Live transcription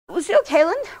Lucille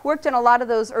Kallen worked in a lot of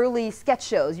those early sketch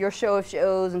shows, Your Show of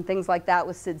Shows and things like that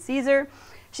with Sid Caesar.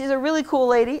 She's a really cool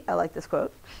lady. I like this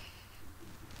quote.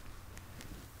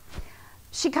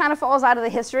 She kind of falls out of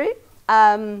the history,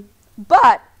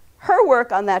 but her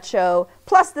work on that show,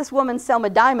 plus this woman Selma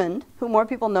Diamond, who more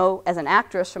people know as an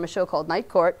actress from a show called Night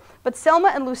Court, but Selma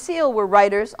and Lucille were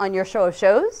writers on Your Show of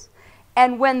Shows,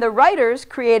 and when the writers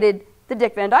created the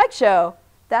Dick Van Dyke Show,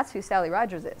 that's who Sally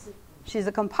Rogers is. She's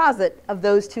a composite of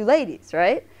those two ladies,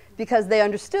 right? Because they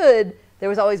understood there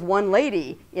was always one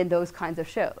lady in those kinds of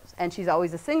shows, and she's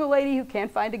always a single lady who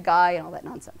can't find a guy and all that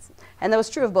nonsense. And that was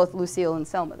true of both Lucille and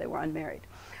Selma. They were unmarried.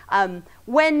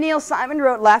 When Neil Simon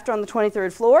wrote Laughter on the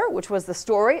 23rd Floor, which was the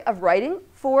story of writing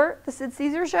for the Sid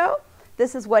Caesar show,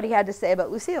 this is what he had to say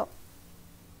about Lucille.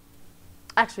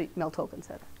 Actually, Mel Tolkin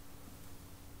said it.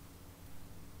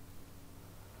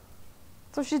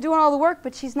 So she's doing all the work,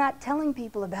 but she's not telling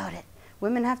people about it.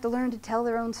 Women have to learn to tell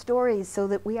their own stories so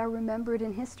that we are remembered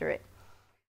in history.